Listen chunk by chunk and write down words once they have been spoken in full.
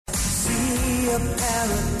a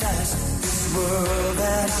paradise. This world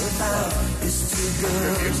that I found is too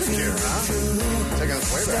good to be true. Taking us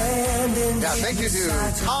way back. Yeah, thank you to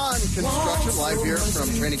Con Construction, live here from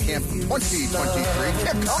Training Camp 2023.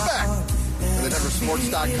 Camp Comeback in the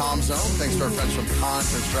DenverSports.com zone. Thanks to our friends from Con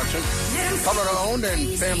Construction. Colorado-owned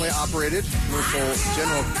and family-operated commercial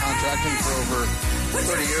general contracting for over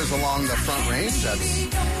 30 years along the Front Range. That's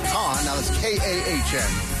Con. Now that's K-A-H-N.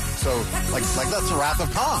 So, like that's the Wrath of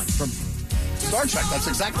Khan from Star Trek. That's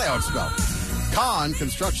exactly how it's spelled.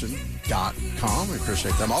 ConConstruction.com. We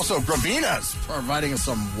appreciate them. Also, Gravina's providing us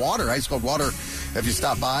some water, ice cold water. If you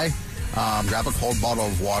stop by, grab a cold bottle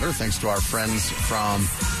of water. Thanks to our friends from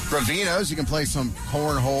Gravina's. You can play some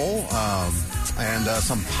cornhole and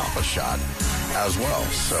some Pop-A-Shot as well.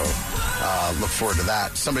 So look forward to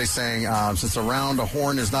that. Somebody's saying, since Around a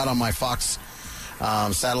Horn is not on my Fox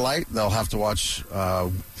satellite, they'll have to watch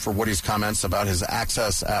for Woody's comments about his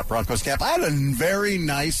access at Broncos camp. I had a very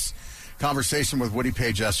nice conversation with Woody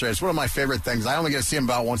Page yesterday. It's one of my favorite things. I only get to see him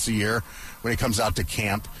about once a year when he comes out to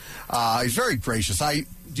camp. He's very gracious. I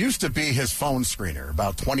used to be his phone screener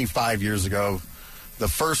about 25 years ago. The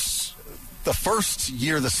first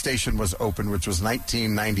year the station was open, which was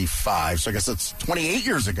 1995. So I guess it's 28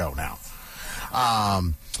 years ago now.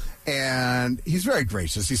 And he's very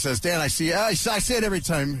gracious. He says, Dan, I say it every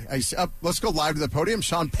time. Let's go live to the podium.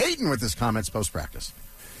 Sean Payton with his comments post-practice.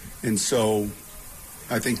 And so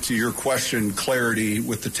I think to your question, clarity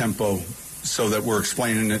with the tempo so that we're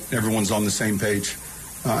explaining it, everyone's on the same page.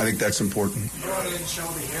 I think that's important. You brought in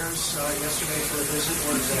Shelby Harris yesterday for a visit.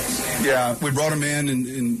 Where does that stand? Yeah, we brought him in,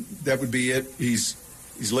 and that would be it. He's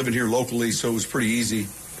living here locally, so it was pretty easy,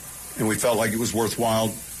 and we felt like it was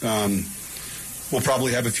worthwhile. We'll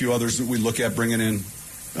probably have a few others that we look at bringing in,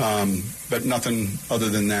 but nothing other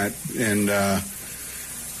than that. And,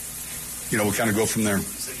 we'll kind of go from there. You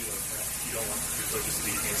said you don't want to put this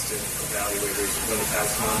lead instant evaluators when the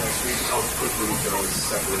pass come on next week. How quickly does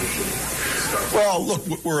separation start? Well, look,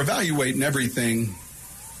 we're evaluating everything.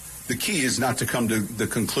 The key is not to come to the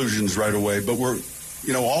conclusions right away, but we're,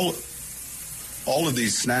 all of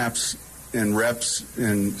these snaps and reps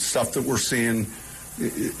and stuff that we're seeing,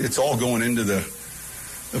 it's all going into the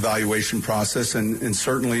evaluation process, and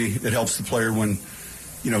certainly it helps the player when,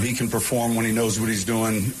 he can perform, when he knows what he's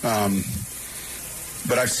doing.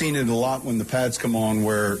 But I've seen it a lot when the pads come on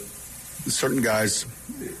where certain guys,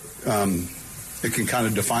 it can kind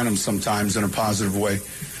of define them sometimes in a positive way.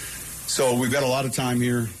 So we've got a lot of time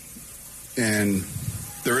here, and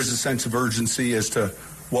there is a sense of urgency as to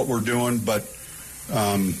what we're doing, but,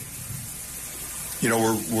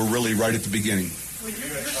 we're really right at the beginning.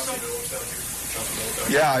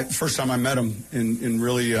 Yeah, first time I met him, and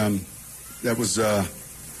really that was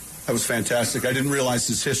fantastic. I didn't realize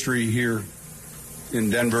his history here in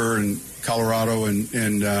Denver and Colorado,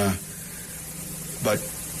 but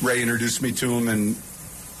Ray introduced me to him, and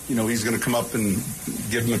he's going to come up and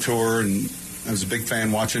give him a tour, and I was a big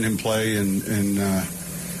fan watching him play, and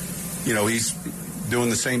he's doing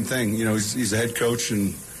the same thing. He's a head coach,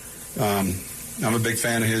 and I'm a big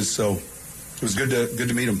fan of his, so it was good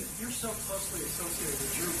to meet him. You're so closely associated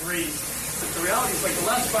with Drew Brees, but the reality is, the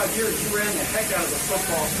last 5 years, you ran the heck out of the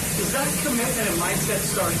football. Does that commitment and mindset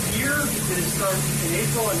start here? Did it start in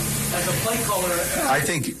April? And as a play caller, I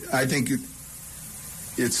think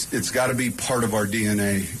it's got to be part of our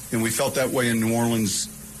DNA, and we felt that way in New Orleans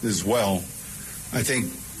as well. I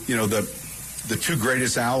think the two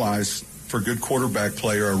greatest allies for good quarterback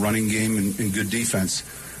play are a running game and good defense.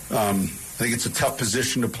 I think it's a tough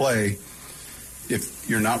position to play if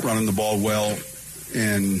you're not running the ball well,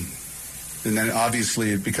 and then obviously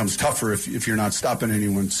it becomes tougher if you're not stopping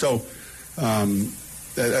anyone. So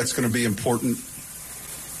that's going to be important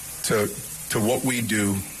to what we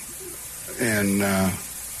do, and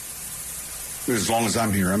as long as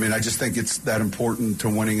I'm here. I just think it's that important to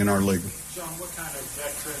winning in our league. John, what kind of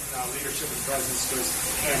veteran leadership and presence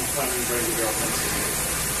does Cam Clemens bring to the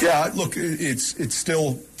offense? Yeah, look, it's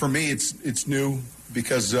still, for me, it's new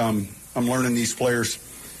because I'm learning these players,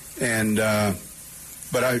 and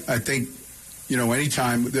but I think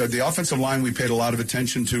anytime the offensive line we paid a lot of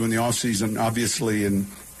attention to in the offseason, obviously, and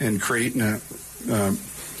creating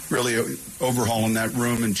really overhauling that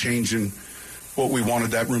room and changing what we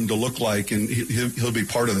wanted that room to look like, and he'll be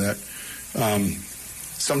part of that.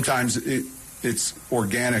 Sometimes it's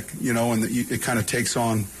organic, and it kind of takes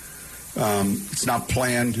on. It's not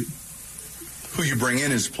planned. Who you bring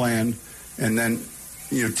in is planned, and then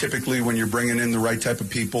typically when you're bringing in the right type of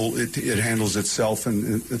people, it handles itself,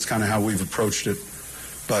 and it's kind of how we've approached it.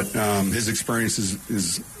 But his experience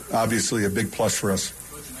is obviously a big plus for us.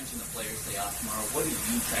 Coach, you mentioned the players day off tomorrow. what are you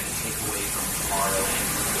trying to take away from tomorrow and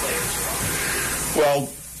from the players? Well,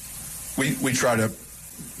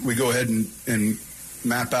 we go ahead and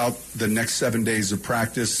map out the next 7 days of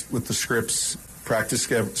practice with the scripts, practice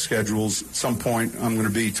schedules. At some point, I'm going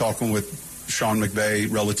to be talking with Sean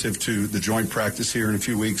McVay relative to the joint practice here in a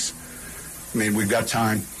few weeks. I mean, we've got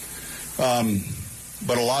time.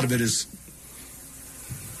 But a lot of it is,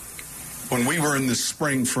 when we were in the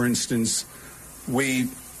spring, for instance, we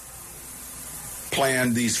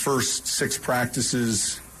planned these first 6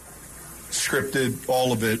 practices, scripted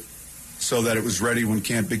all of it so that it was ready when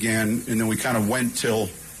camp began. And then we kind of went till,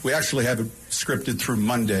 we actually have it scripted through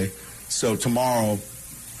Monday. So tomorrow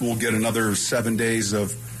we'll get another 7 days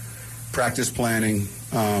of practice planning.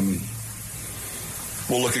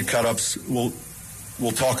 We'll look at cut-ups. We'll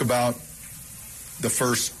talk about the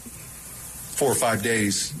first 4 or 5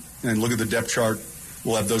 days and look at the depth chart.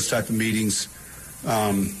 We'll have those type of meetings.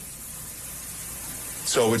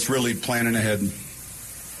 So it's really planning ahead.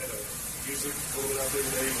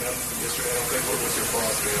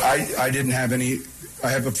 I didn't have any. I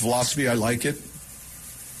have a philosophy. I like it.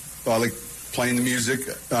 I like playing the music.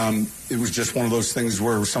 It was just one of those things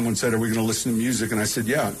where someone said, "Are we going to listen to music?" And I said,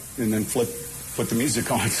 "Yeah," and then put the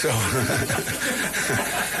music on. So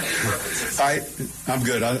I'm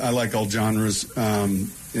good. I like all genres,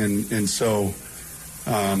 and so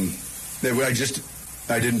I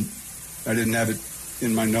didn't have it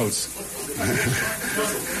in my notes.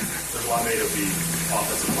 There's a lot made of the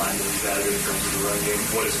offensive line that he's added in terms of the run game.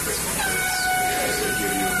 What is Chris McCoy give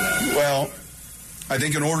you in that? Well, I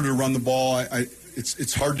think in order to run the ball,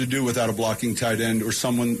 it's hard to do without a blocking tight end or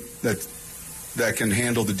someone that can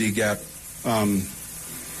handle the D gap.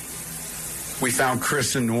 We found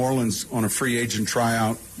Chris in New Orleans on a free agent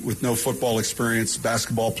tryout with no football experience,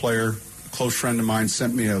 basketball player. A close friend of mine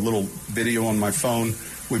sent me a little video on my phone.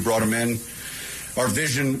 We brought him in. Our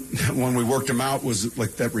vision when we worked him out was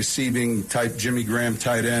like that receiving type Jimmy Graham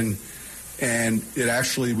tight end, and it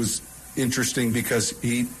actually was interesting because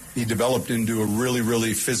he developed into a really,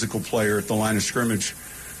 really physical player at the line of scrimmage.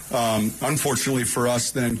 Unfortunately for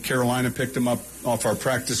us, then Carolina picked him up off our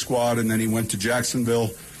practice squad, and then he went to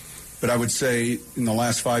Jacksonville. But I would say in the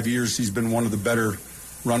last 5 years, he's been one of the better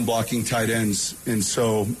run-blocking tight ends. And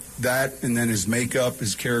so that, and then his makeup,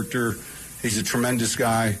 his character, he's a tremendous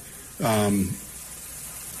guy.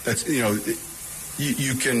 That's,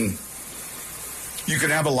 you can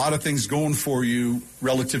have a lot of things going for you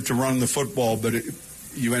relative to running the football, but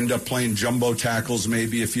you end up playing jumbo tackles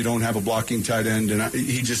maybe if you don't have a blocking tight end, and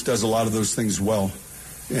he just does a lot of those things well.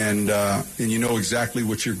 And you know exactly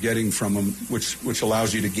what you're getting from him, which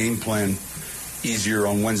allows you to game plan easier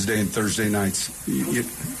on Wednesday and Thursday nights.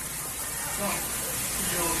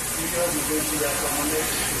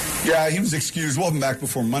 Yeah, he was excused. We'll have him back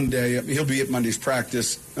before Monday. He'll be at Monday's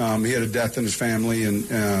practice. He had a death in his family, and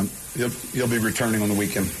he'll be returning on the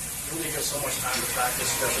weekend. When you get so much time to practice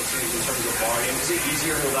special teams in terms of volume, is it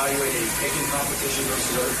easier to evaluate a kicking competition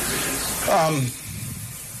versus other positions?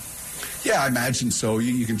 Yeah, I imagine so.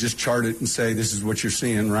 You can just chart it and say this is what you're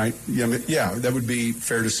seeing, right? Yeah, that would be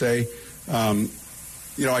fair to say. I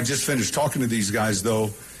just finished talking to these guys,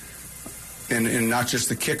 though, and not just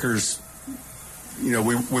the kickers. We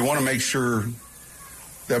want to make sure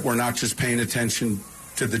that we're not just paying attention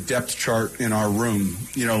to the depth chart in our room.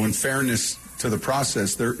 In fairness to the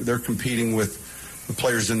process, they're competing with the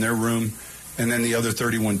players in their room and then the other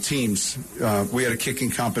 31 teams. We had a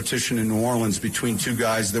kicking competition in New Orleans between two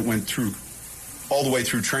guys that went through all the way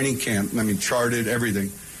through training camp. I mean, charted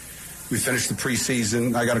everything. We finished the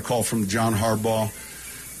preseason. I got a call from John Harbaugh.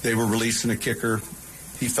 They were releasing a kicker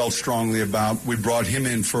he felt strongly about. We brought him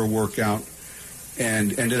in for a workout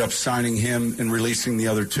and ended up signing him and releasing the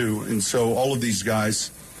other two. And so all of these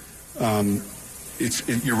guys,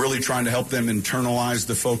 you're really trying to help them internalize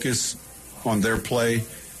the focus on their play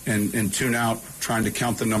and tune out trying to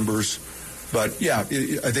count the numbers. But, yeah,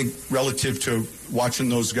 I think relative to watching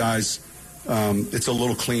those guys, it's a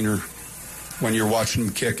little cleaner when you're watching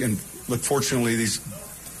them kick. And, look, fortunately,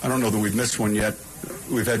 I don't know that we've missed one yet.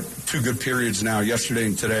 We've had 2 good periods now, yesterday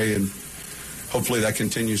and today, and hopefully that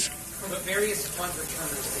continues. For the various punt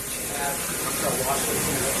returners that you have from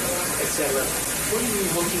Washington, et cetera, what are you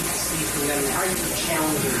looking to see from them, and how are you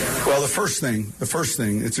challenging them? Well, the first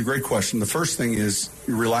thing, it's a great question. The first thing is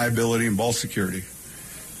reliability and ball security.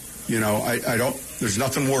 There's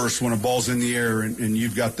nothing worse when a ball's in the air and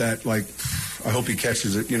you've got that, like, I hope he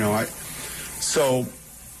catches it,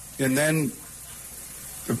 and then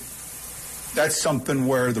that's something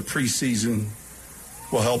where the preseason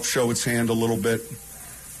will help show its hand a little bit.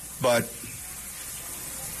 But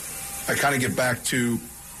I kind of get back to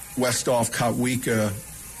Westhoff, Kotwika,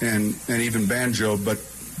 and even Banjo, but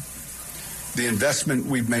the investment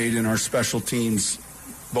we've made in our special teams,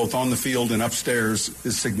 both on the field and upstairs,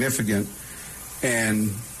 is significant. And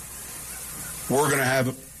we're going to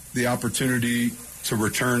have the opportunity to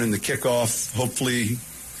return in the kickoff. Hopefully,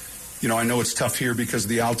 I know it's tough here because of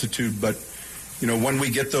the altitude, but, when we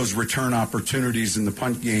get those return opportunities in the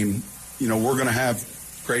punt game, we're going to have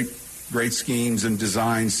great schemes and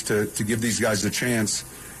designs to give these guys a chance.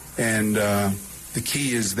 And the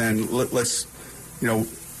key is then let's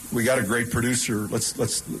we got a great producer. Let's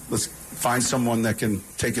find someone that can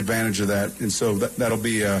take advantage of that. And so that'll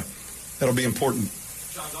be important.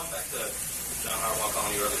 John, going back to John Harbaugh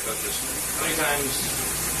calling you other coaches, how many times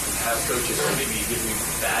have coaches maybe given you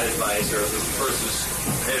bad advice or versus,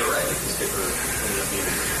 hey, right, like this kicker ended up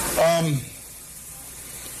being?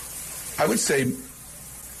 I would say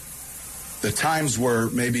the times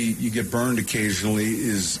where maybe you get burned occasionally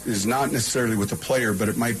is not necessarily with the player, but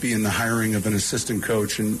it might be in the hiring of an assistant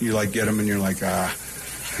coach, and you get them and you're like,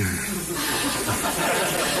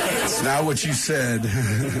 it's not what you said.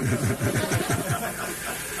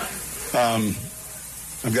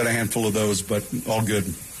 I've got a handful of those, but all good.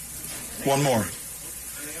 One more.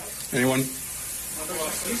 Anyone? Do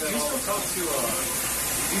you still talk to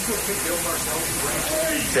Bill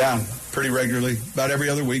Parcells? Yeah, pretty regularly. About every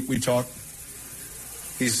other week we talk.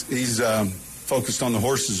 He's focused on the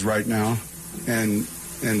horses right now, and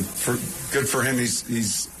good for him.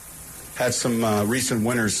 He's had some recent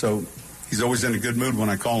winners, so he's always in a good mood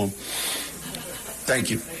when I call him.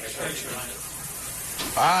 Thank you.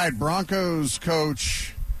 All right, Broncos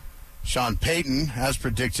coach Sean Payton, as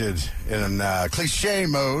predicted in cliche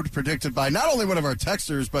mode, predicted by not only one of our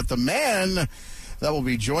texters, but the man that will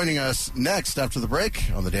be joining us next after the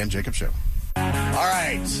break on the Dan Jacobs Show. All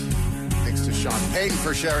right. Thanks to Sean Payton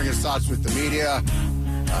for sharing his thoughts with the media.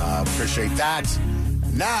 Appreciate that.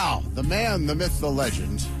 Now, the man, the myth, the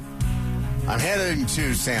legend. I'm heading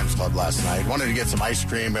to Sam's Club last night. Wanted to get some ice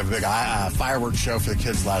cream. We have a big fireworks show for the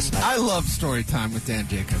kids last night. I love story time with Dan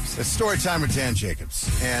Jacobs. It's story time with Dan Jacobs.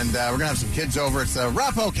 And we're going to have some kids over. It's the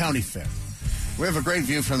Arapahoe County Fair. We have a great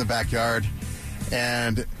view from the backyard.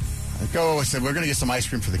 And I said, we're going to get some ice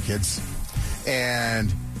cream for the kids.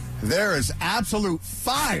 And there is absolute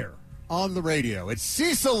fire on the radio. It's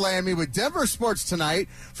Cecil Lammey with Denver Sports Tonight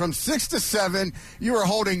from 6 to 7. You are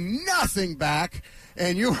holding nothing back.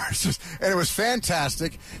 And you were and it was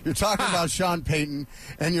fantastic. You're talking about Sean Payton,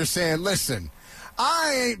 and you're saying, listen,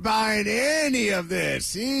 I ain't buying any of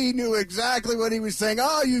this. He knew exactly what he was saying.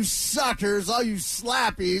 All you suckers, all you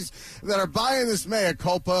slappies that are buying this mea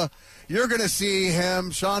culpa, you're going to see him,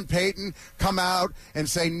 Sean Payton, come out and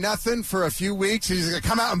say nothing for a few weeks. He's going to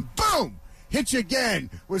come out and boom, hit you again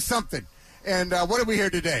with something. And what did we hear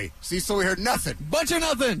today? Cecil, we heard nothing. Bunch of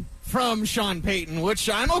nothing from Sean Payton, which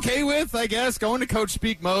I'm okay with, I guess, going to coach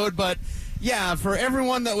speak mode. But, yeah, for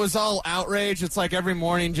everyone that was all outraged, it's like every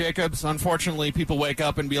morning, Jacobs, unfortunately, people wake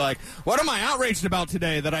up and be like, what am I outraged about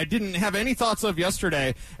today that I didn't have any thoughts of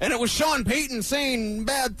yesterday? And it was Sean Payton saying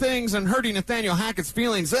bad things and hurting Nathaniel Hackett's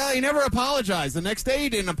feelings. He never apologized. The next day he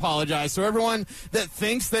didn't apologize. So everyone that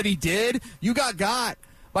thinks that he did, you got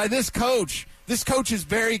by this coach. This coach is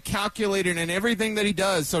very calculated in everything that he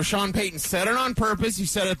does. So Sean Payton said it on purpose. He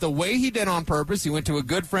said it the way he did on purpose. He went to a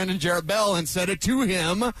good friend in Jarrett Bell and said it to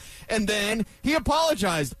him. And then he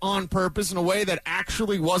apologized on purpose in a way that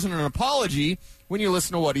actually wasn't an apology when you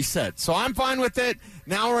listen to what he said. So I'm fine with it.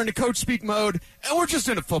 Now we're into coach speak mode, and we're just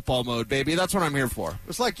into football mode, baby. That's what I'm here for.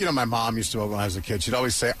 It's like, my mom used to, when I was a kid, she'd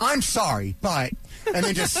always say, I'm sorry, but, and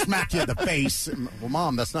then just smack you in the face. And, well,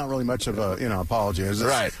 Mom, that's not really much of a, apology. It's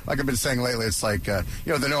right. Like I've been saying lately, it's like,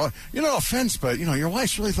 no offense, but, your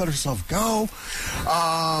wife really let herself go.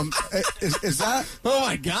 Is that? Oh,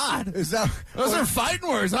 my God. Is that? Those are fighting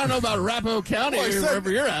words. I don't know about Arapahoe County or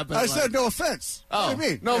wherever you're at. But I said no offense. Oh, what do you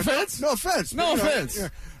mean? No offense? No offense. No offense.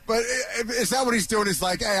 But is that what he's doing? He's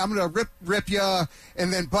like, hey, I'm going to rip you,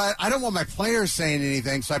 and then, but I don't want my players saying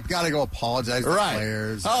anything, so I've got to go apologize to the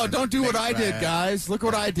players. Oh, don't do what I did, guys. Look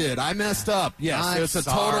what I did. I messed up. Yes, it's a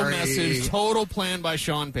total message, total plan by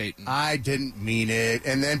Sean Payton. I didn't mean it.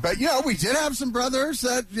 And then, but, we did have some brothers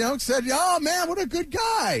that, said, oh, man, what a good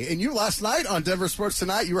guy. And you last night on Denver Sports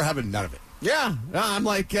Tonight, you were having none of it. Yeah, I'm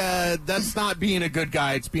like, that's not being a good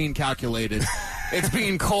guy. It's being calculated. It's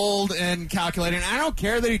being cold and calculated. And I don't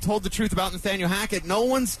care that he told the truth about Nathaniel Hackett.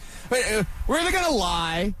 We're either going to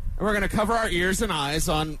lie, and we're going to cover our ears and eyes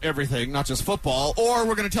on everything, not just football, or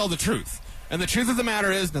we're going to tell the truth. And the truth of the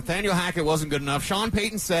matter is Nathaniel Hackett wasn't good enough. Sean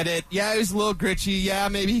Payton said it. Yeah, he was a little gritchy. Yeah,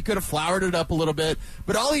 maybe he could have flowered it up a little bit.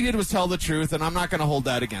 But all he did was tell the truth, and I'm not going to hold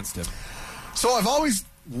that against him. So I've always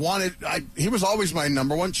he was always my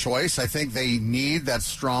number one choice. I think they need that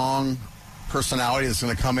strong personality that's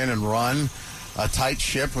going to come in and run a tight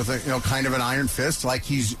ship with kind of an iron fist like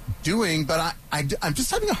he's doing. But I'm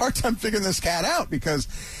just having a hard time figuring this cat out because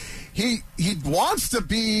he wants to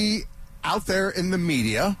be out there in the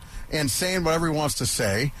media and saying whatever he wants to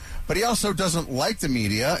say, but he also doesn't like the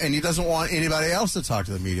media, and he doesn't want anybody else to talk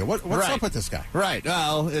to the media. What's up with this guy? Right.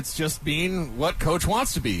 Well, it's just being what Coach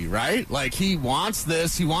wants to be, right? Like, he wants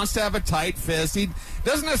this. He wants to have a tight fist. He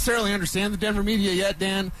doesn't necessarily understand the Denver media yet,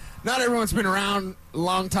 Dan. Not everyone's been around a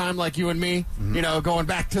long time like you and me, going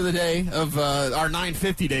back to the day of our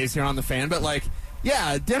 950 days here on The Fan, but,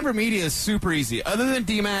 yeah, Denver media is super easy. Other than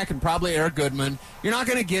D-Mac and probably Eric Goodman, you're not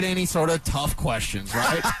going to get any sort of tough questions,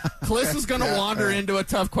 right? Kliss is going to wander into a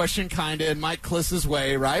tough question kind of in Mike Kliss's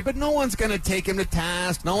way, right? But no one's going to take him to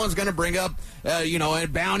task. No one's going to bring up, a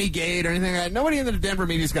bounty gate or anything like that. Nobody in the Denver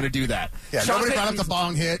media is going to do that. Yeah, nobody brought up the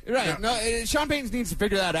bong hit. Right. No, Sean Payton needs to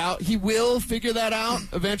figure that out. He will figure that out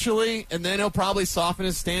eventually, and then he'll probably soften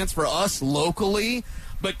his stance for us locally.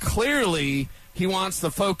 But clearly, he wants the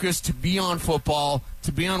focus to be on football,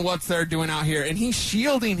 to be on what they're doing out here, and he's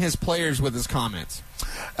shielding his players with his comments.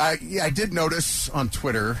 I did notice on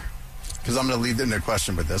Twitter, because I'm going to lead into a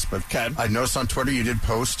question with this, but I noticed on Twitter you did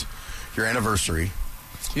post your anniversary.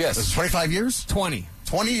 Yes. It was 25 years? 20.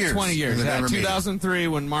 20 years. 20 years. In the Denver 2003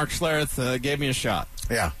 when Mark Schlereth gave me a shot.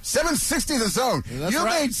 Yeah. 760 The Zone. That's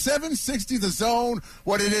made 760 The Zone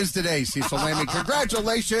what it is today, Cecil Lammey.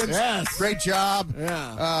 Congratulations. Yes. Great job.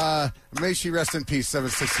 Yeah. May she rest in peace,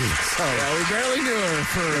 760 The Zone. Yeah, we barely knew her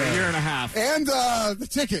for a year and a half. And the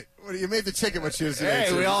ticket. You made the ticket when she was here.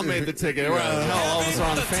 Hey, we all made the ticket. Well, hell, all of us are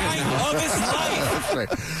on The Fan now. That's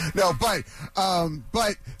right. No,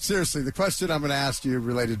 but seriously, the question I'm going to ask you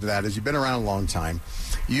related to that is you've been around a long time.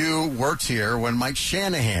 You worked here when Mike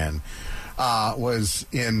Shanahan was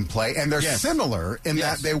in play, and they're similar in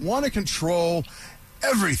that they want to control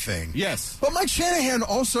everything. Yes. But Mike Shanahan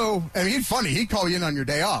also, he's funny, he'd call you in on your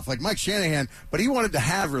day off, like Mike Shanahan, but he wanted to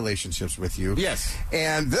have relationships with you. Yes.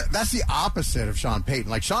 And that's the opposite of Sean Payton.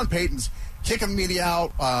 Like, Sean Payton's kicking the media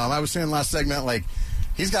out. I was saying last segment, like,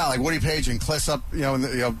 he's got, like, Woody Page and Kliss up,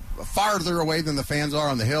 farther away than the fans are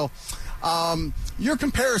on the Hill. Your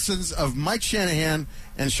comparisons of Mike Shanahan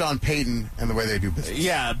and Sean Payton and the way they do business.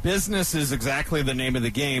 Yeah, business is exactly the name of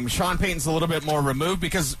the game. Sean Payton's a little bit more removed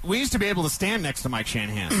because we used to be able to stand next to Mike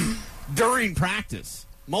Shanahan during practice.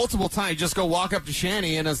 Multiple times, just go walk up to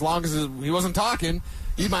Shanny, and as long as he wasn't talking,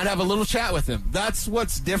 you might have a little chat with him. That's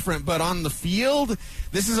what's different. But on the field,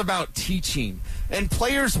 this is about teaching. And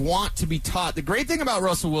players want to be taught. The great thing about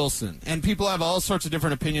Russell Wilson, and people have all sorts of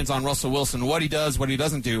different opinions on Russell Wilson, what he does, what he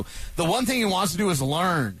doesn't do. The one thing he wants to do is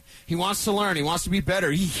learn. He wants to learn. He wants to be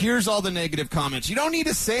better. He hears all the negative comments. You don't need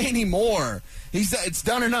to say any more. It's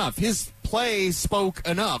done enough. His play spoke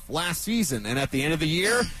enough last season. And at the end of the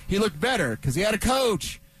year, he looked better because he had a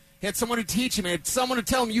coach. He had someone to teach him. He had someone to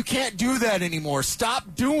tell him, you can't do that anymore.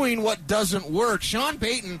 Stop doing what doesn't work. Sean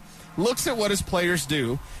Payton looks at what his players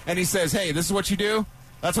do, and he says, hey, this is what you do.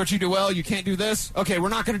 That's what you do well. You can't do this? Okay, we're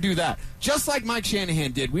not going to do that. Just like Mike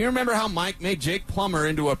Shanahan did. We remember how Mike made Jake Plummer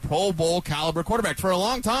into a Pro Bowl caliber quarterback for a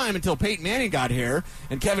long time until Peyton Manning got here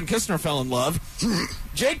and Kevin Kistner fell in love.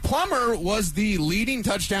 Jake Plummer was the leading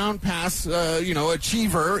touchdown pass,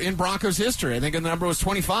 achiever in Broncos history. I think the number was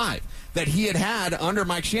 25 that he had under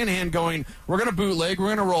Mike Shanahan going, we're going to bootleg,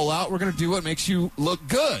 we're going to roll out, we're going to do what makes you look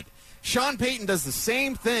good. Sean Payton does the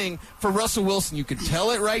same thing for Russell Wilson. You can tell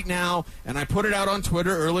it right now, and I put it out on Twitter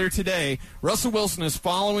earlier today. Russell Wilson is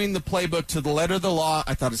following the playbook to the letter of the law.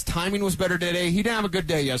 I thought his timing was better today. He didn't have a good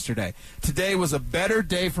day yesterday. Today was a better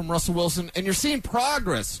day from Russell Wilson, and you're seeing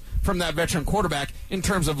progress from that veteran quarterback in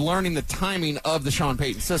terms of learning the timing of the Sean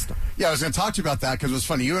Payton system. Yeah, I was going to talk to you about that because it was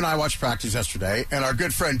funny. You and I watched practice yesterday, and our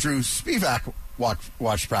good friend Drew Spivak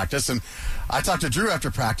watched practice, and I talked to Drew after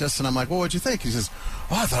practice, and I'm like, well, what'd you think? He says,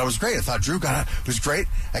 I thought it was great. I thought Drew was great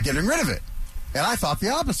at getting rid of it. And I thought the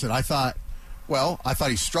opposite. I thought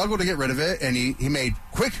he struggled to get rid of it, and he made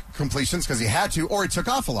quick completions because he had to, or he took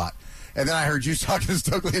off a lot. And then I heard you talking to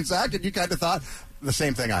Stokely and Zach, and you kind of thought the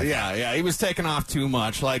same thing I thought. Yeah, he was taking off too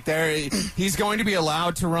much. Like, he's going to be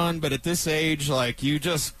allowed to run, but at this age, like, you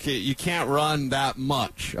can't run that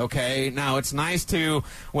much, okay? Now, it's nice to,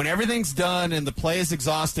 when everything's done and the play is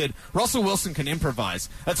exhausted, Russell Wilson can improvise.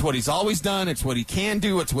 That's what he's always done. It's what he can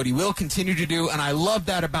do. It's what he will continue to do, and I love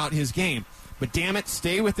that about his game. But damn it,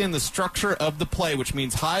 stay within the structure of the play, which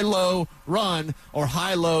means high-low run or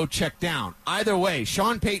high-low check down. Either way,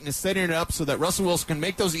 Sean Payton is setting it up so that Russell Wilson can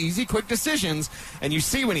make those easy, quick decisions. And you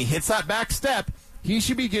see when he hits that back step, he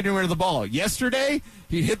should be getting rid of the ball. Yesterday,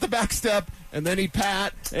 he hit the back step, and then he'd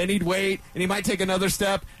pat, and he'd wait, and he might take another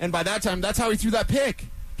step, and by that time, that's how he threw that pick.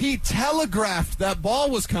 He telegraphed that ball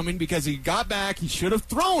was coming because he got back, he should have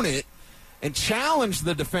thrown it, and challenged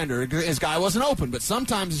the defender. His guy wasn't open, but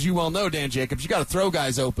sometimes, as you well know, Dan Jacobs, you got to throw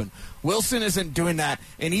guys open. Wilson isn't doing that,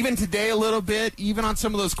 and even today a little bit, even on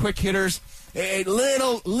some of those quick hitters, a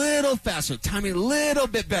little faster, timing a little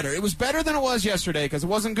bit better. It was better than it was yesterday because it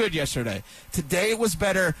wasn't good yesterday. Today it was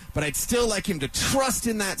better, but I'd still like him to trust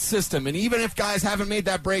in that system, and even if guys haven't made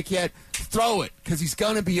that break yet, throw it because he's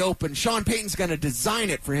going to be open. Sean Payton's going to design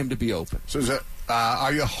it for him to be open. So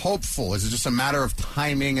are you hopeful? Is it just a matter of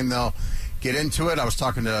timing and they'll get into it? I was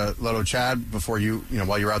talking to Loto Chad before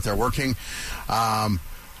while you were out there working.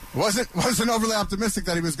 Wasn't overly optimistic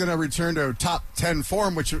that he was going to return to top 10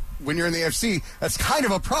 form, which when you're in the AFC, that's kind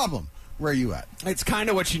of a problem. Where are you at? It's kind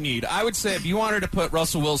of what you need. I would say if you wanted to put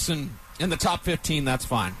Russell Wilson in the top 15, that's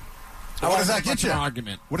fine. What does that get you?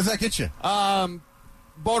 Argument. What does that get you?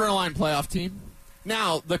 Borderline playoff team.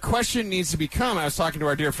 Now, the question needs to become, I was talking to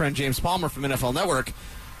our dear friend James Palmer from NFL Network,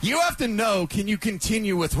 you have to know, can you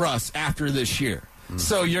continue with Russ after this year?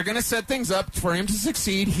 So you're going to set things up for him to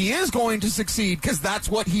succeed. He is going to succeed because that's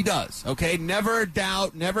what he does, okay? Never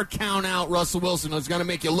doubt, never count out Russell Wilson. It's going to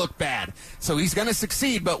make you look bad. So he's going to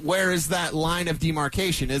succeed, but where is that line of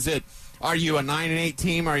demarcation? Are you a 9-8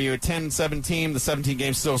 team? Are you a 10-7 team? The 17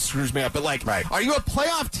 game still screws me up. But, Are you a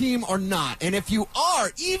playoff team or not? And if you are,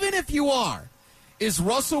 even if you are, is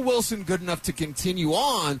Russell Wilson good enough to continue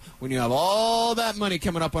on when you have all that money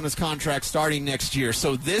coming up on his contract starting next year?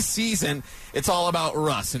 So this season, it's all about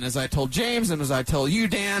Russ. And as I told James and as I tell you,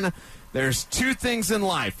 Dan, there's two things in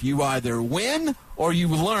life. You either win or you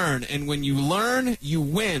learn. And when you learn, you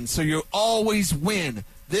win. So you always win.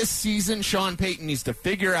 This season, Sean Payton needs to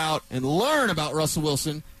figure out and learn about Russell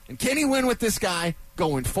Wilson. And can he win with this guy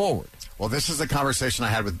going forward? Well, this is a conversation I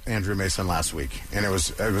had with Andrew Mason last week, and it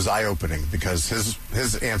was eye-opening because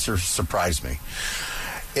his answer surprised me.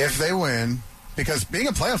 If they win, because being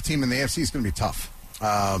a playoff team in the AFC is going to be tough,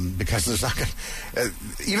 because there's not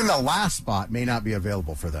even the last spot may not be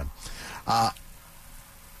available for them.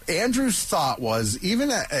 Andrew's thought was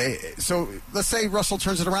so let's say Russell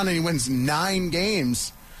turns it around and he wins 9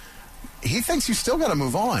 games. He thinks you still got to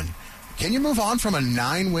move on. Can you move on from a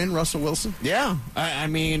 9-win Russell Wilson? Yeah. I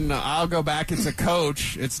mean, I'll go back. It's a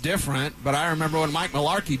coach. It's different. But I remember when Mike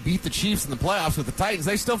Mularkey beat the Chiefs in the playoffs with the Titans,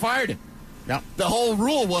 they still fired him. Yeah. The whole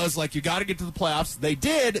rule was, you got to get to the playoffs. They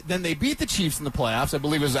did. Then they beat the Chiefs in the playoffs. I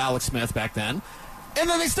believe it was Alex Smith back then. And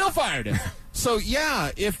then they still fired him. So,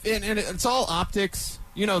 yeah, and it's all optics.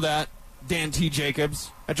 You know that. Dan T.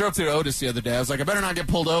 Jacobs. I drove through Otis the other day. I was like, I better not get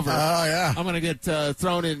pulled over. Oh, yeah. I'm going to get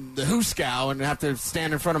thrown in the hooskow and have to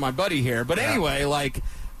stand in front of my buddy here. But anyway,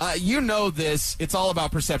 you know this. It's all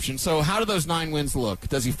about perception. So how do those 9 wins look?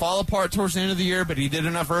 Does he fall apart towards the end of the year, but he did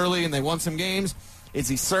enough early and they won some games? Is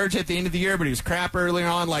he surge at the end of the year, but he was crap earlier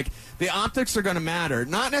on? The optics are going to matter.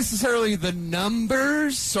 Not necessarily the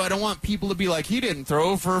numbers, so I don't want people to be like, he didn't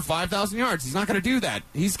throw for 5,000 yards. He's not going to do that.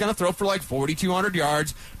 He's going to throw for 4,200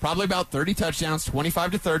 yards, probably about 30 touchdowns,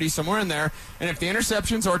 25 to 30, somewhere in there. And if the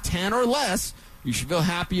interceptions are 10 or less, you should feel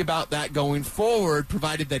happy about that going forward,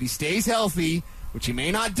 provided that he stays healthy, which he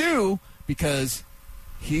may not do, because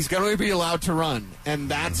he's going to be allowed to run. And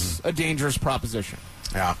that's a dangerous proposition.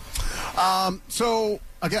 Yeah. So,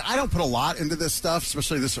 again, I don't put a lot into this stuff,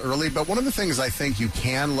 especially this early, but one of the things I think you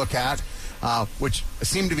can look at, which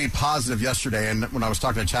seemed to be positive yesterday, and when I was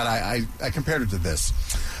talking to Chad, I compared it to this,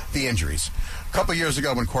 the injuries. A couple years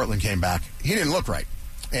ago when Cortland came back, he didn't look right.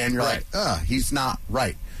 And you're like, he's not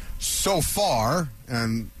right. So far,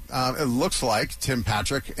 and it looks like Tim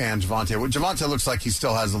Patrick and Javonte looks like he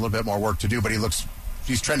still has a little bit more work to do, but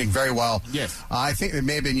he's trending very well. Yes. I think it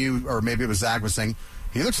may have been you, or maybe it was Zach was saying,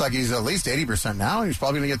 he looks like he's at least 80% now. He's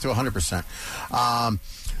probably going to get to 100%.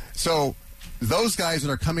 So those guys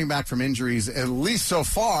that are coming back from injuries, at least so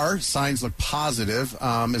far, signs look positive.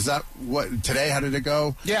 Is that what today? How did it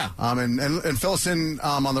go? Yeah. And fill us in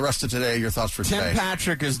on the rest of today. Your thoughts for today? Tim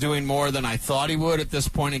Patrick is doing more than I thought he would at this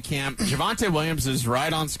point in camp. Javonte Williams is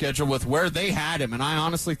right on schedule with where they had him, and I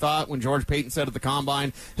honestly thought when George Payton said at the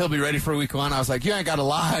combine he'll be ready for week 1, I was like, you ain't got to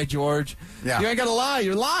lie, George. Yeah. You ain't got to lie.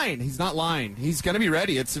 You're lying. He's not lying. He's going to be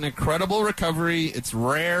ready. It's an incredible recovery. It's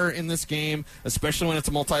rare in this game, especially when it's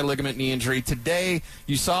a multi-ligament knee injury. Today,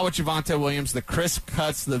 you saw with Javonte Williams, the crisp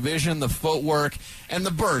cuts, the vision, the footwork, and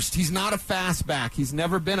the burst. He's not a fast back. He's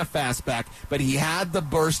never been a fast back, but he had the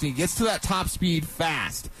burst. He gets to that top speed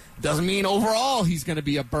fast. Doesn't mean overall he's going to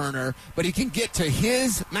be a burner, but he can get to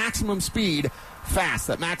his maximum speed fast,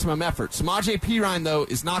 that maximum effort. Samaje Perine, though,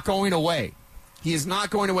 is not going away. He is not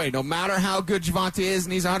going away. No matter how good Javonte is,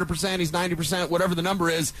 and he's 100%, he's 90%, whatever the number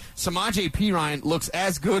is, Samaje Perine looks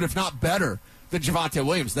as good, if not better, than Javonte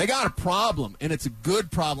Williams. They got a problem, and it's a good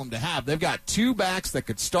problem to have. They've got two backs that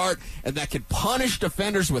could start and that could punish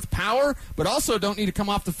defenders with power, but also don't need to come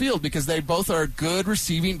off the field because they both are good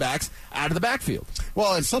receiving backs out of the backfield.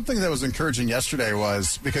 Well, and something that was encouraging yesterday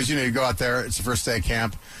was because, you go out there, it's the first day of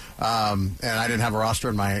camp, and I didn't have a roster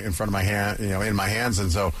in front of my hand, in my hands,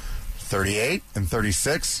 and so 38 and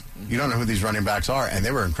 36, you don't know who these running backs are, and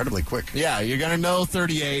they were incredibly quick. Yeah, you're going to know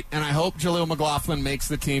 38, and I hope Jaleel McLaughlin makes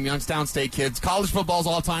the team. Youngstown State kids, college football's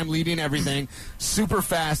all-time leading everything, super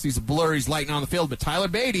fast, he's a blur, he's lightning on the field, but Tyler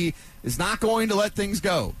Beatty is not going to let things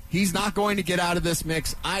go. He's not going to get out of this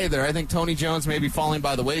mix either. I think Tony Jones may be falling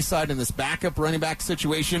by the wayside in this backup running back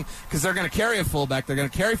situation because they're going to carry a fullback, they're going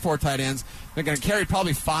to carry 4 tight ends, they're going to carry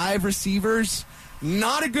probably 5 receivers.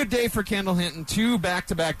 Not a good day for Kendall Hinton. 2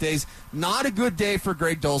 back-to-back days. Not a good day for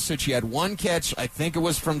Greg Dulcich. He had 1 catch. I think it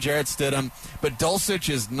was from Jarrett Stidham. But Dulcich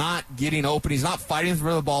is not getting open. He's not fighting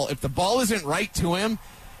for the ball. If the ball isn't right to him,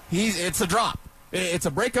 it's a drop. It's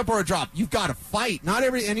a breakup or a drop. You've got to fight.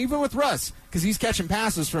 And even with Russ, because he's catching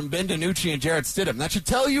passes from Ben DiNucci and Jarrett Stidham. That should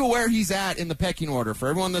tell you where he's at in the pecking order. For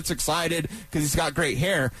everyone that's excited because he's got great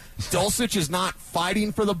hair, Dulcich is not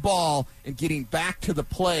fighting for the ball and getting back to the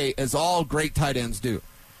play as all great tight ends do.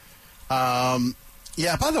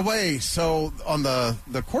 Yeah, by the way, so on the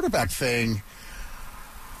quarterback thing,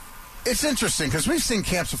 it's interesting because we've seen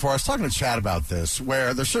camps before. I was talking to Chad about this,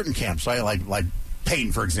 where there's certain camps, right? Like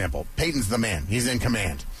Peyton, for example. Peyton's the man. He's in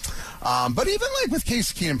command. But even like with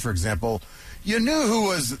Case Keenum, for example, you knew who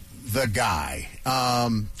was the guy.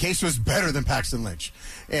 Case was better than Paxton Lynch.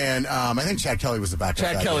 And I think Chad Kelly was the backup.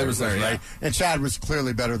 Chad Kelly was there, right? yeah. And Chad was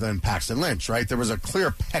clearly better than Paxton Lynch, right? There was a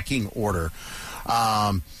clear pecking order.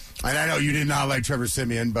 And I know you did not like Trevor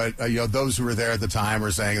Siemian, but those who were there at the time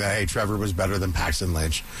were saying that, hey, Trevor was better than Paxton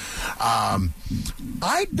Lynch.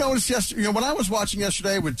 I noticed yesterday, when I was watching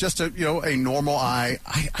yesterday with just a normal eye,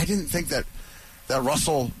 I didn't think that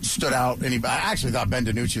Russell stood out any. I actually thought Ben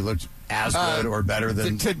DiNucci looked as good or better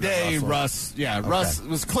than today. Than Russ, okay. Russ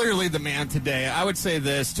was clearly the man today. I would say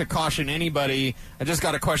this to caution anybody. I just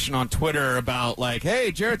got a question on Twitter about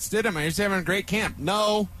hey, Jarrett Stidham, he's having a great camp.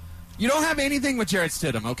 No. You don't have anything with Jarrett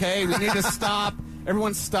Stidham, okay? We need to stop.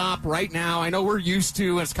 Everyone stop right now. I know we're used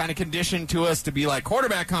to, it's kind of conditioned to us to be like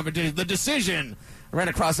quarterback competition, the decision. I ran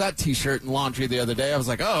across that T-shirt in laundry the other day. I was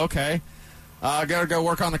like, oh, okay. I got to go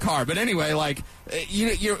work on the car. But anyway,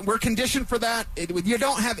 we're conditioned for that. You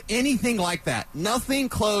don't have anything like that. Nothing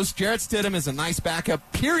close. Jarrett Stidham is a nice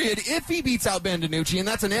backup, period, if he beats out Ben DiNucci, and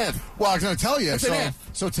that's an if. Well, I was going to tell you. That's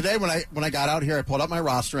So today when I got out here, I pulled up my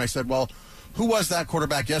roster, and I said, well, who was that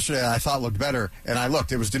quarterback yesterday that I thought looked better? And I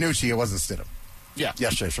looked. It was DiNucci. It wasn't Stidham. Yeah.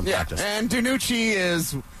 Yesterday from practice. And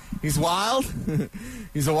DiNucci he's wild.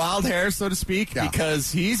 He's a wild hair, so to speak,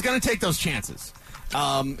 because he's going to take those chances.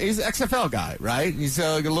 He's an XFL guy, right? He's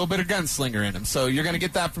a little bit of gunslinger in him. So you're going to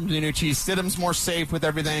get that from DiNucci. Stidham's more safe with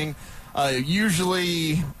everything.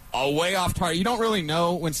 Usually way off target. You don't really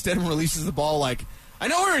know when Stidham releases the ball. I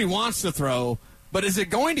know where he wants to throw, but is it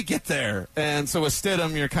going to get there? And so with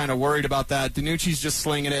Stidham, you're kind of worried about that. DiNucci's just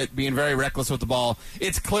slinging it, being very reckless with the ball.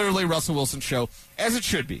 It's clearly Russell Wilson's show, as it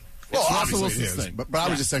should be. Well, It's obviously Russell it Wilson's is. thing. But I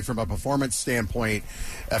was just saying from a performance standpoint,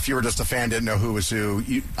 if you were just a fan, didn't know who was who,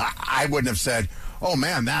 I wouldn't have said, oh,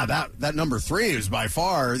 man, that number 3 is by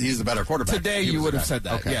far, he's the better quarterback. Today you would have said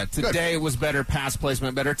that. Okay. Yeah, today it was better pass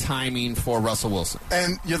placement, better timing for Russell Wilson.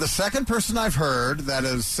 And you're the second person I've heard that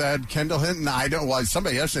has said Kendall Hinton.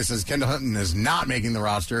 Somebody yesterday says Kendall Hinton is not making the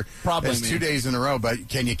roster. Probably it's me. 2 days in a row. But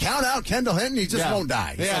can you count out Kendall Hinton? He just won't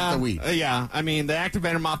die. He's like the weed. Yeah, I mean, the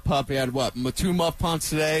activator muff pup, he had, 2 muff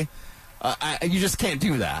punts today? You just can't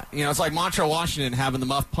do that. It's like Montrell Washington having the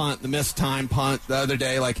muff punt, the missed time punt the other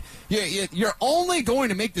day. You're only going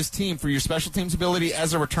to make this team for your special teams ability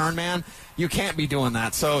as a return man. You can't be doing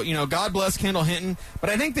that. So, God bless Kendall Hinton.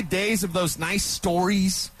 But I think the days of those nice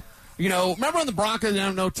stories, remember when the Broncos didn't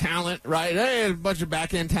have no talent, right? Hey, a bunch of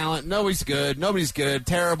back-end talent. Nobody's good.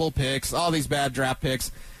 Terrible picks. All these bad draft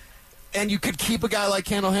picks. And you could keep a guy like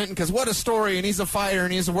Kendall Hinton because what a story, and he's a fighter,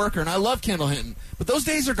 and he's a worker, and I love Kendall Hinton. But those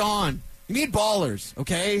days are gone. You need ballers,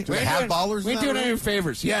 okay? Do they have ballers? We ain't doing any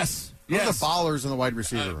favors. Yes. Who are the ballers in the wide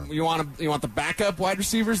receiver room? You want the backup wide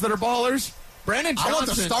receivers that are ballers? Brandon I want the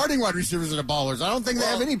Johnson- starting wide receivers are the ballers. I don't think they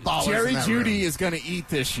have any ballers. Jerry in that Jeudy room. is going to eat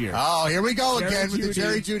this year. Oh, here we go Jerry again with the Jeudy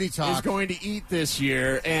Jerry Jeudy talk. is going to eat this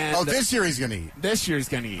year. And This year he's going to eat. This year he's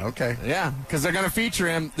going to eat. Okay. Yeah, because they're going to feature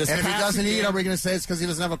him. This And if he doesn't passing eat, game. are we going to say it's because he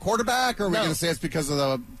doesn't have a quarterback, or are we No. going to say it's because of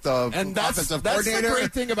the And that's offensive the coordinator?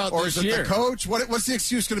 great thing about or this is it year. the coach? What's the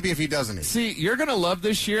excuse going to be if he doesn't eat? See, you're going to love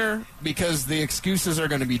this year because the excuses are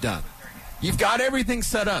going to be done. You've got everything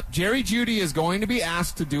set up. Jerry Jeudy is going to be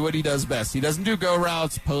asked to do what he does best. He doesn't do go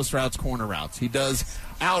routes, post routes, corner routes. He does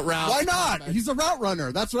out routes. Why not? He's a route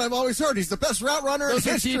runner. That's what I've always heard. He's the best route runner Those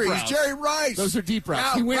in are deep history. He's routes. Jerry Rice. Those are deep routes.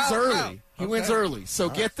 Route, He wins route, early. route. He wins early. So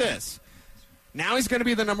get this. Now he's going to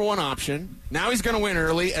be the number one option. Now he's going to win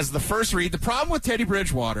early as the first read. The problem with Teddy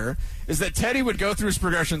Bridgewater is that Teddy would go through his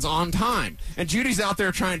progressions on time. And Judy's out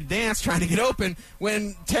there trying to dance, trying to get open.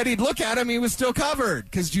 When Teddy'd look at him, he was still covered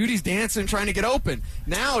because Judy's dancing, trying to get open.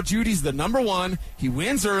 Now Judy's the number one. He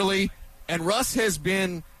wins early. And Russ has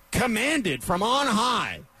been commanded from on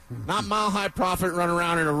high. Not Mile High Prophet running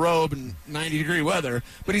around in a robe in 90-degree weather,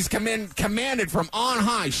 but he's commanded from on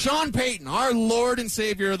high. Sean Payton, our Lord and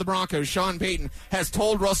Savior of the Broncos, Sean Payton, has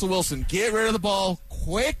told Russell Wilson, get rid of the ball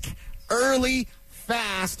quick, early,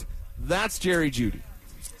 fast. That's Jerry Jeudy.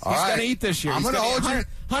 He's going to eat this year. I'm He's going to gonna hold eat you.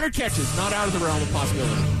 100 catches, not out of the realm of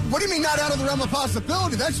possibility. What do you mean not out of the realm of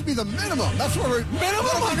possibility? That should be the minimum. That's what we're Minimum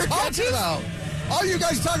what are we 100 talking catches? about. All you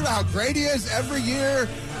guys talking about how great he is every year.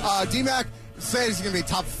 D-Mac says he's going to be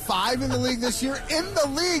top 5 in the league this year. In the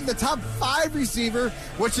league, the top 5 receiver,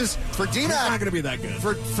 which is for D-Mac. He's not going to be that good.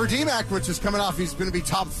 For D-Mac, which is coming off, he's going to be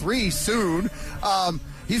top 3 soon.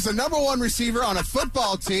 He's the number 1 receiver on a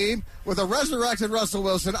football team with a resurrected Russell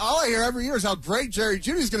Wilson. All I hear every year is how great Jerry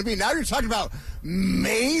Jeudy is going to be. Now you're talking about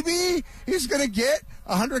maybe he's going to get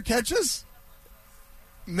 100 catches?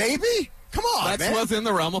 Maybe? Come on, That's man. within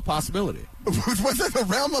the realm of possibility. Within the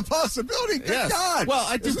realm of possibility? Good Yes. God. Well,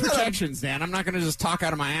 I do Isn't that a- projections, Dan. I'm not going to just talk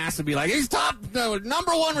out of my ass and be like, he's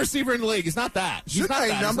number 1 receiver in the league. He's not that. He's not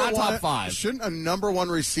that. He's not top 5. Shouldn't a number 1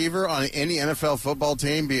 receiver on any NFL football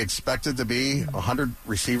team be expected to be 100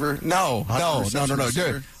 receiver? No, 100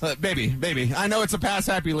 dude. Baby. I know it's a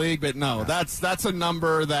pass-happy league, but no, that's a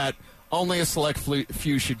number that only a select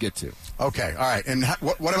few should get to. Okay, all right. And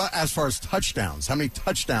what about as far as touchdowns? How many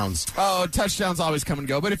touchdowns? Oh, touchdowns always come and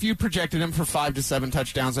go, but if you projected him for 5 to 7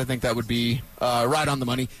 touchdowns, I think that would be right on the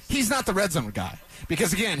money. He's not the red zone guy.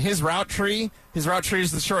 Because, again, his route tree is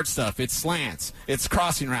the short stuff. It's slants. It's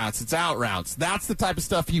crossing routes. It's out routes. That's the type of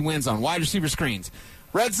stuff he wins on. Wide receiver screens.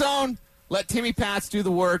 Red zone, let Timmy Pats do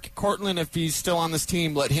the work. Cortland, if he's still on this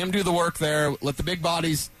team, let him do the work there. Let the big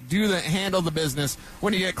bodies handle the business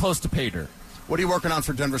when you get close to pay dirt. What are you working on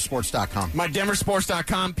for DenverSports.com? My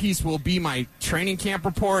DenverSports.com piece will be my training camp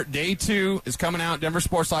report. Day 2 is coming out,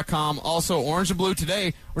 DenverSports.com. Also, Orange and Blue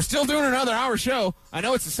today. We're still doing another hour show. I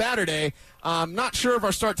know it's a Saturday. Not sure of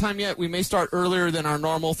our start time yet. We may start earlier than our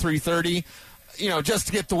normal 3:30, just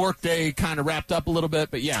to get the workday kind of wrapped up a little bit.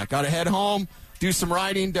 But, yeah, got to head home, do some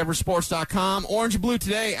writing, DenverSports.com. Orange and Blue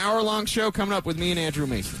today, hour-long show coming up with me and Andrew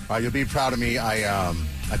Mason. You'll be proud of me.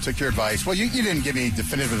 I took your advice. Well, you didn't give me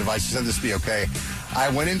definitive advice. You said this would be okay. I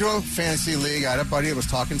went into a fantasy league. I had a buddy that was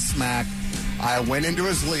talking smack. I went into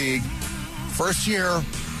his league. First year,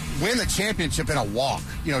 win the championship in a walk.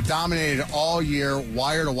 Dominated all year,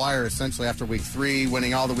 wire to wire, essentially, after week 3,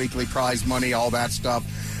 winning all the weekly prize money, all that stuff.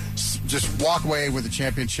 Just walk away with the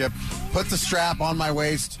championship, put the strap on my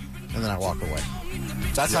waist, and then I walk away.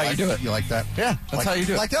 That's how you do it. You like that? Yeah, that's how you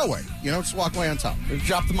do it. Like Elway. Just walk away on top.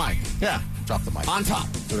 Drop the mic. Yeah. Drop the mic. On top.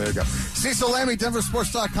 So there you go. Cecil Lammy,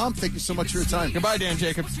 DenverSports.com. Thank you so much for your time. Goodbye, Dan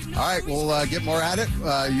Jacobs. All right, we'll get more at it.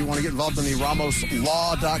 You want to get involved in the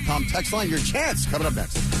RamosLaw.com text line? Your chance coming up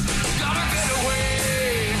next.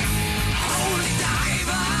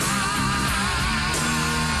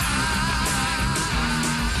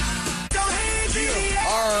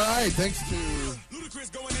 All right, thanks to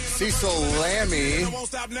Cecil Lammy,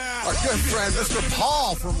 our good friend, Mr.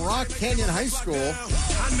 Paul from Rock Canyon High School,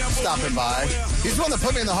 stopping by. He's the one that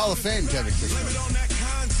put me in the Hall of Fame, Kevin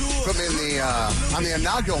Christmas. Put me in I'm the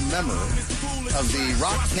inaugural member of the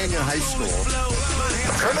Rock Canyon High School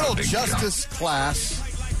Criminal Justice class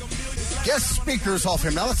guest speakers Hall of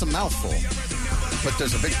Fame. Now that's a mouthful, but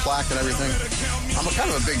there's a big plaque and everything. I'm kind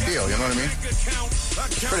of a big deal, you know what I mean?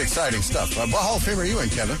 It's pretty exciting stuff. What Hall of Fame are you in,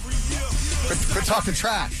 Kevin? Quit talking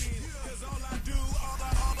trash.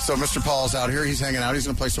 So Mr. Paul's out here. He's hanging out. He's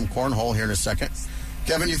going to play some cornhole here in a second.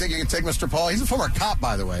 Kevin, you think you can take Mr. Paul? He's a former cop,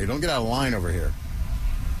 by the way. Don't get out of line over here.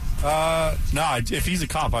 No, if he's a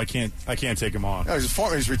cop, I can't take him on. No,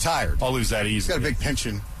 he's retired. I'll lose that easy. He's got a big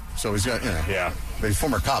pension, so he's got, Yeah. But he's a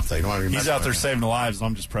former cop, though. You don't want to be He's out there saving lives, and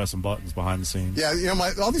I'm just pressing buttons behind the scenes. Yeah,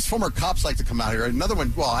 all these former cops like to come out here. Another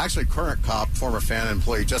one, well, actually, current cop, former fan and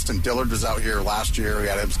employee, Justin Dillard was out here last year. We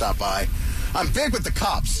had him stop by. I'm big with the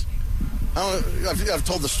cops. I've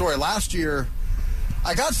told the story. Last year,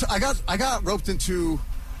 I got roped into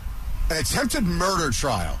an attempted murder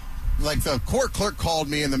trial. Like, the court clerk called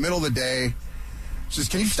me in the middle of the day. She says,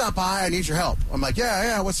 "Can you stop by? I need your help." I'm like,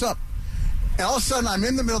 yeah, what's up? And all of a sudden, I'm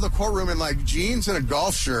in the middle of the courtroom in, like, jeans and a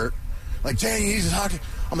golf shirt. Like, "Dang, you need to talk."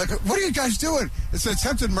 I'm like, "What are you guys doing?" It's an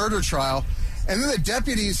attempted murder trial. And then the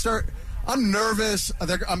deputies start, I'm nervous.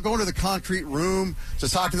 I'm going to the concrete room to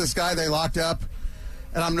talk to this guy they locked up.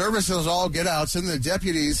 And I'm nervous as all get out. So then the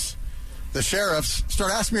deputies, the sheriffs,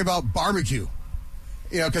 start asking me about barbecue.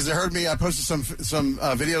 Because they heard me. I posted some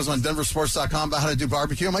videos on denversports.com about how to do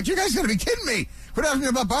barbecue. I'm like, you guys got to be kidding me. Quit asking me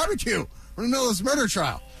about barbecue. We're in the middle of this murder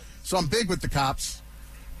trial. So I'm big with the cops.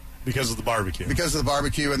 Because of the barbecue. Because of the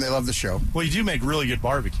barbecue, and they love the show. Well, you do make really good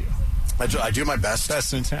barbecue. I do my best.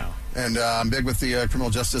 Best in town. And I'm big with the criminal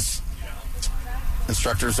justice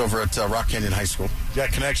instructors over at Rock Canyon High School. You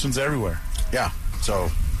got connections everywhere. Yeah.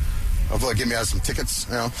 So hopefully give me out some tickets.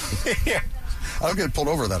 Yeah. I don't get pulled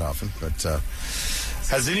over that often, but...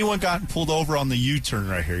 Has anyone gotten pulled over on the U-turn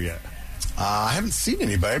right here yet? I haven't seen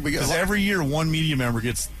anybody. Because every year one media member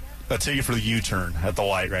gets a ticket for the U-turn at the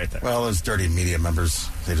light right there. Well, those dirty media members,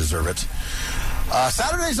 they deserve it.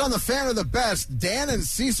 Saturdays on the Fan of the Best. Dan and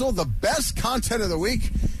Cecil, the best content of the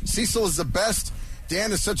week. Cecil is the best.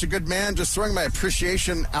 Dan is such a good man. Just throwing my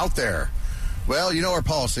appreciation out there. Well, you know our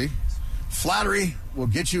policy. Flattery will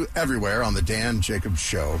get you everywhere on the Dan Jacobs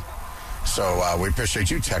Show. So we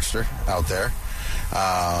appreciate you, Texter, out there.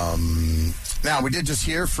 Now, we did just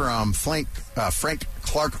hear from Frank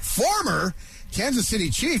Clark, former Kansas City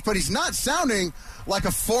Chief, but he's not sounding like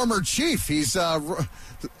a former Chief. He's,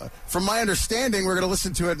 from my understanding, we're going to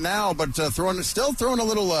listen to it now, but still throwing a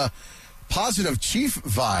little positive Chief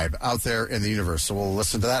vibe out there in the universe. So we'll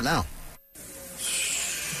listen to that now.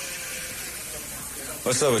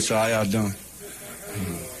 What's up with y'all? How y'all doing?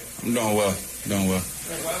 I'm doing well.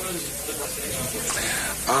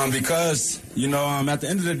 Because, at the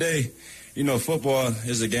end of the day, football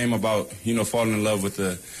is a game about, falling in love with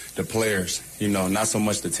the players, not so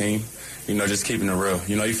much the team, just keeping it real.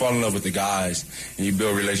 You fall in love with the guys and you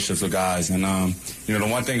build relationships with guys. And, the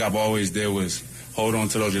one thing I've always did was hold on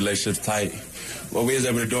to those relationships tight. What we was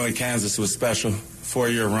able to do in Kansas was special.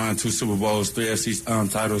 4-year run, 2 Super Bowls, 3 FC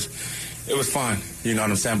titles. It was fun, you know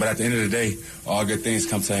what I'm saying? But at the end of the day, all good things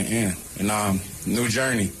come to an end. And new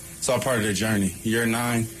journey. It's all part of the journey. Year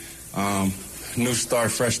 9, new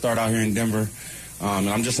start, fresh start out here in Denver. And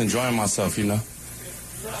I'm just enjoying myself,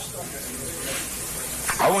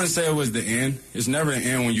 I wouldn't say it was the end. It's never the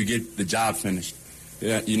end when you get the job finished.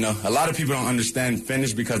 Yeah, a lot of people don't understand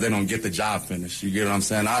finish because they don't get the job finished. You get what I'm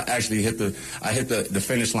saying? I actually hit the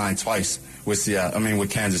finish line twice with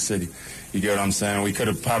Kansas City. You get what I'm saying? We could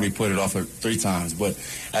have probably put it off 3 times. But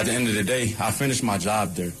at the end of the day, I finished my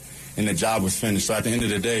job there, and the job was finished. So at the end of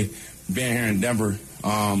the day, being here in Denver,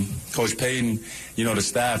 Coach Payton, the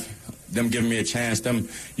staff, them giving me a chance, them,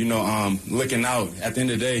 looking out. At the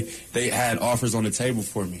end of the day, they had offers on the table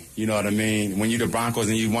for me. You know what I mean? When you're the Broncos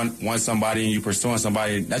and you want somebody and you're pursuing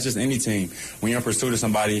somebody, that's just any team. When you're in pursuit of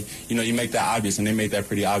somebody, you make that obvious, and they made that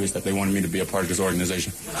pretty obvious that they wanted me to be a part of this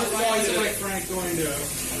organization. How long is it like Frank going to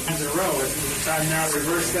in a row? Is it time now to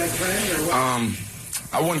reverse that trend, or what?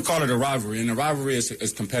 I wouldn't call it a rivalry, and the rivalry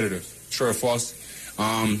is competitive. True or false?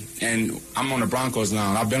 And I'm on the Broncos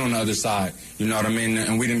now. I've been on the other side, you know what I mean?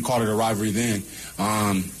 And we didn't call it a rivalry then.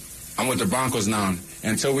 I'm with the Broncos now.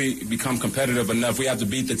 Until we become competitive enough, we have to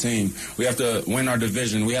beat the team. We have to win our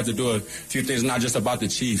division. We have to do a few things, not just about the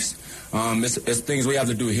Chiefs. It's things we have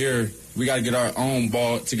to do here. We got to get our own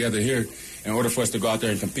ball together here in order for us to go out there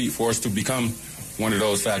and compete, for us to become one of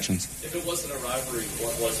those factions. If it wasn't a rivalry,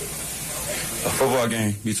 what was it? A football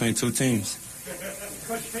game between 2 teams.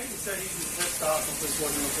 Coach Payton said he was pissed off if this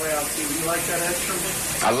wasn't a playoff team. You like that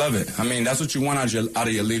extra? I love it. I mean, that's what you want out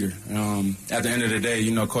of your leader. At the end of the day,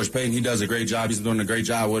 Coach Payton, he does a great job. He's doing a great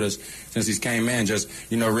job with us since he's came in, just,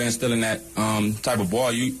 reinstilling that type of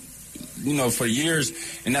ball. For years,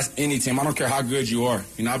 and that's any team. I don't care how good you are.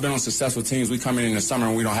 I've been on successful teams. We come in the summer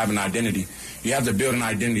and we don't have an identity. You have to build an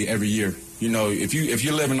identity every year. If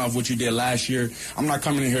you're living off what you did last year, I'm not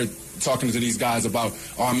coming in here talking to these guys about,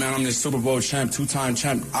 oh, man, I'm this Super Bowl champ, 2-time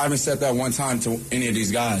champ. I haven't said that one time to any of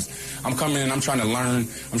these guys. I'm coming in, I'm trying to learn.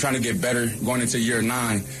 I'm trying to get better going into year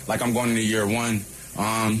 9 like I'm going into year 1.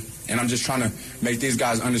 And I'm just trying to make these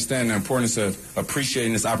guys understand the importance of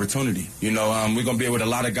appreciating this opportunity. We're going to be with a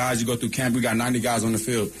lot of guys. You go through camp, we got 90 guys on the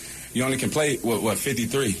field. you only can play,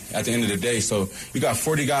 53 at the end of the day. So you got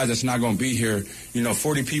 40 guys that's not going to be here,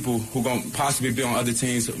 40 people who going to possibly be on other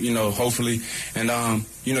teams, hopefully. And,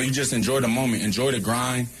 you just enjoy the moment, enjoy the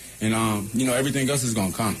grind, and, everything else is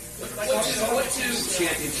going to come. What do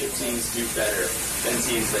championship teams do better than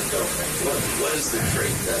teams that don't? What is the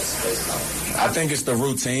trait that's common? I think it's the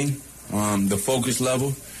routine, the focus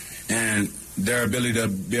level, and their ability to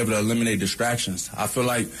be able to eliminate distractions. I feel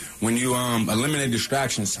like when you eliminate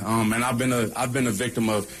distractions, and I've been a victim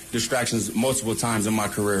of distractions multiple times in my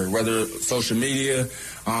career, whether social media,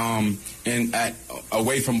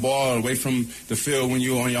 away from ball, away from the field when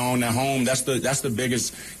you're on your own at home. That's the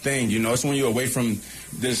biggest thing. It's when you're away from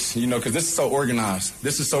this, because this is so organized.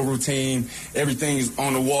 This is so routine. Everything is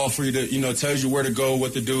on the wall for you to, tells you where to go,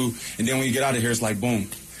 what to do, and then when you get out of here, it's like boom.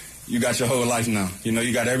 You got your whole life now.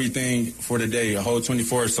 You got everything for the day, a whole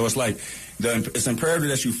 24. So it's like it's imperative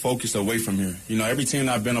that you focus away from here. Every team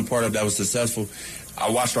that I've been a part of that was successful, I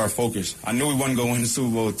watched our focus. I knew we wasn't going to win the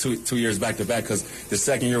Super Bowl two years back to back because the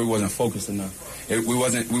second year we wasn't focused enough. We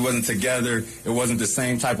wasn't together. It wasn't the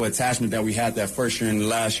same type of attachment that we had that first year and the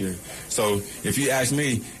last year. So if you ask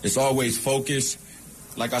me, it's always focus.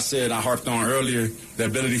 Like I said, I harped on earlier, the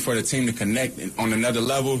ability for the team to connect on another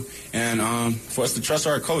level and for us to trust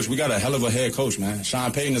our coach. We got a hell of a head coach, man.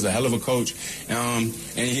 Sean Payton is a hell of a coach, and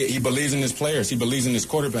he believes in his players. He believes in his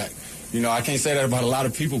quarterback. I can't say that about a lot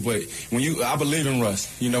of people, but I believe in Russ.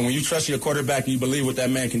 When you trust your quarterback and you believe what that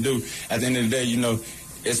man can do, at the end of the day,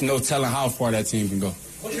 it's no telling how far that team can go.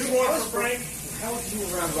 What you want, Frank? How would you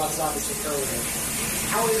around Russ obviously earlier?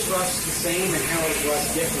 How is Russ the same and how is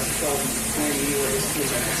Russ different from when you were his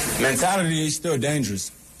teammate? Mentality, he's still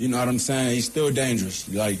dangerous. You know what I'm saying? He's still dangerous.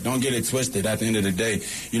 Like, don't get it twisted at the end of the day.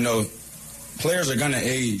 Players are going to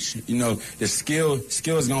age. The skill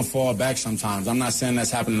is going to fall back sometimes. I'm not saying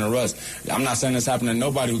that's happening to Russ. I'm not saying that's happening to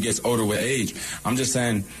nobody who gets older with age. I'm just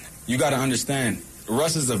saying you got to understand,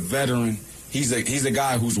 Russ is a veteran. He's a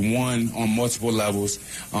guy who's won on multiple levels.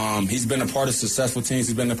 He's been a part of successful teams.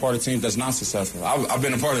 He's been a part of teams that's not successful. I was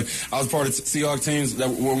part of Seahawks teams that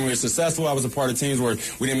when we were successful. I was a part of teams where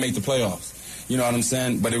we didn't make the playoffs. You know what I'm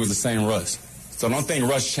saying? But it was the same Russ. So don't think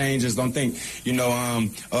Russ changes. Don't think,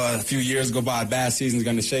 a few years go by, a bad season's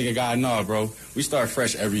going to shake a guy. No, bro. We start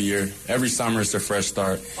fresh every year. Every summer it's a fresh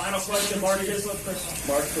start. Final question, Marty Hislop.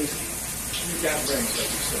 Mark, please. You got rings, so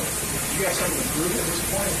you got something to prove at this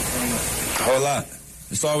point? A whole lot.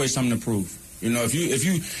 It's always something to prove.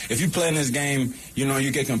 If you play in this game,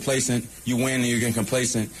 you get complacent, you win and you get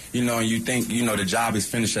complacent, and you think, the job is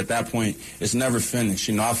finished at that point. It's never finished.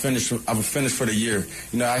 I finished for the year.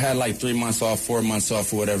 I had like 3 months off, 4 months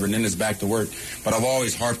off or whatever, and then it's back to work. But I've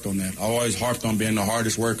always harped on that. I've always harped on being the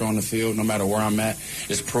hardest worker on the field, no matter where I'm at.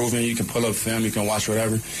 It's proven. You can pull up film, you can watch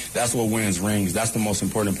whatever. That's what wins rings. That's the most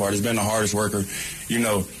important part. It's been the hardest worker,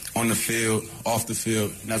 on the field, off the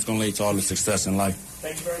field, and that's going to lead to all the success in life.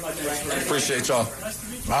 Thank you very much, Frank. Appreciate y'all.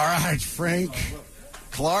 All right, Frank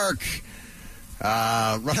Clark.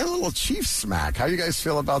 Running a little Chiefs smack. How you guys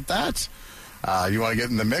feel about that? You want to get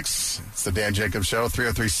in the mix? It's the Dan Jacobs Show.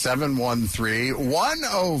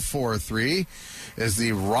 303-713-1043 is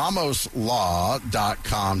the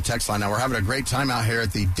RamosLaw.com text line. Now, we're having a great time out here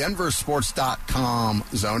at the DenverSports.com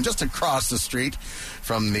zone, just across the street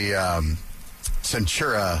from the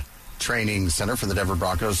Centura Training Center for the Denver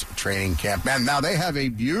Broncos training camp. Man, now they have a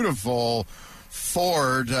beautiful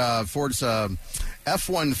Ford's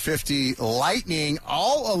F-150 Lightning,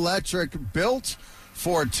 all-electric, built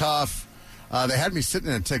Ford tough. They had me sitting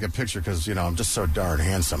in and take a picture because, I'm just so darn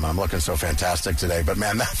handsome. I'm looking so fantastic today. But,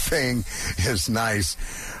 man, that thing is nice.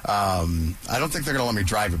 I don't think they're going to let me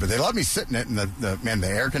drive it, but they let me sit in it. And, the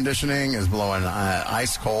air conditioning is blowing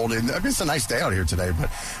ice cold. It's a nice day out here today. But,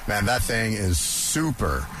 man, that thing is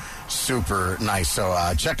super nice.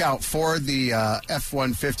 So check out Ford, the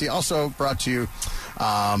F-150. Also brought to you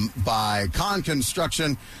by Con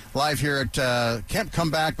Construction, live here at Camp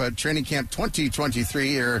Comeback, but Training Camp 2023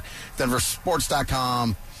 here,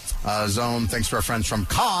 DenverSports.com zone. Thanks to our friends from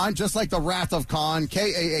Con, just like the Wrath of Con,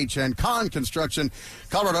 K-A-H-N, Con Construction,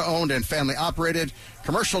 Colorado-owned and family-operated,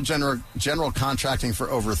 commercial general contracting for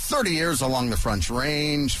over 30 years along the Front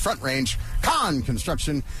Range,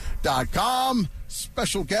 ConConstruction.com.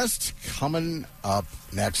 Special guest coming up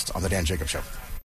next on the Dan Jacobs Show.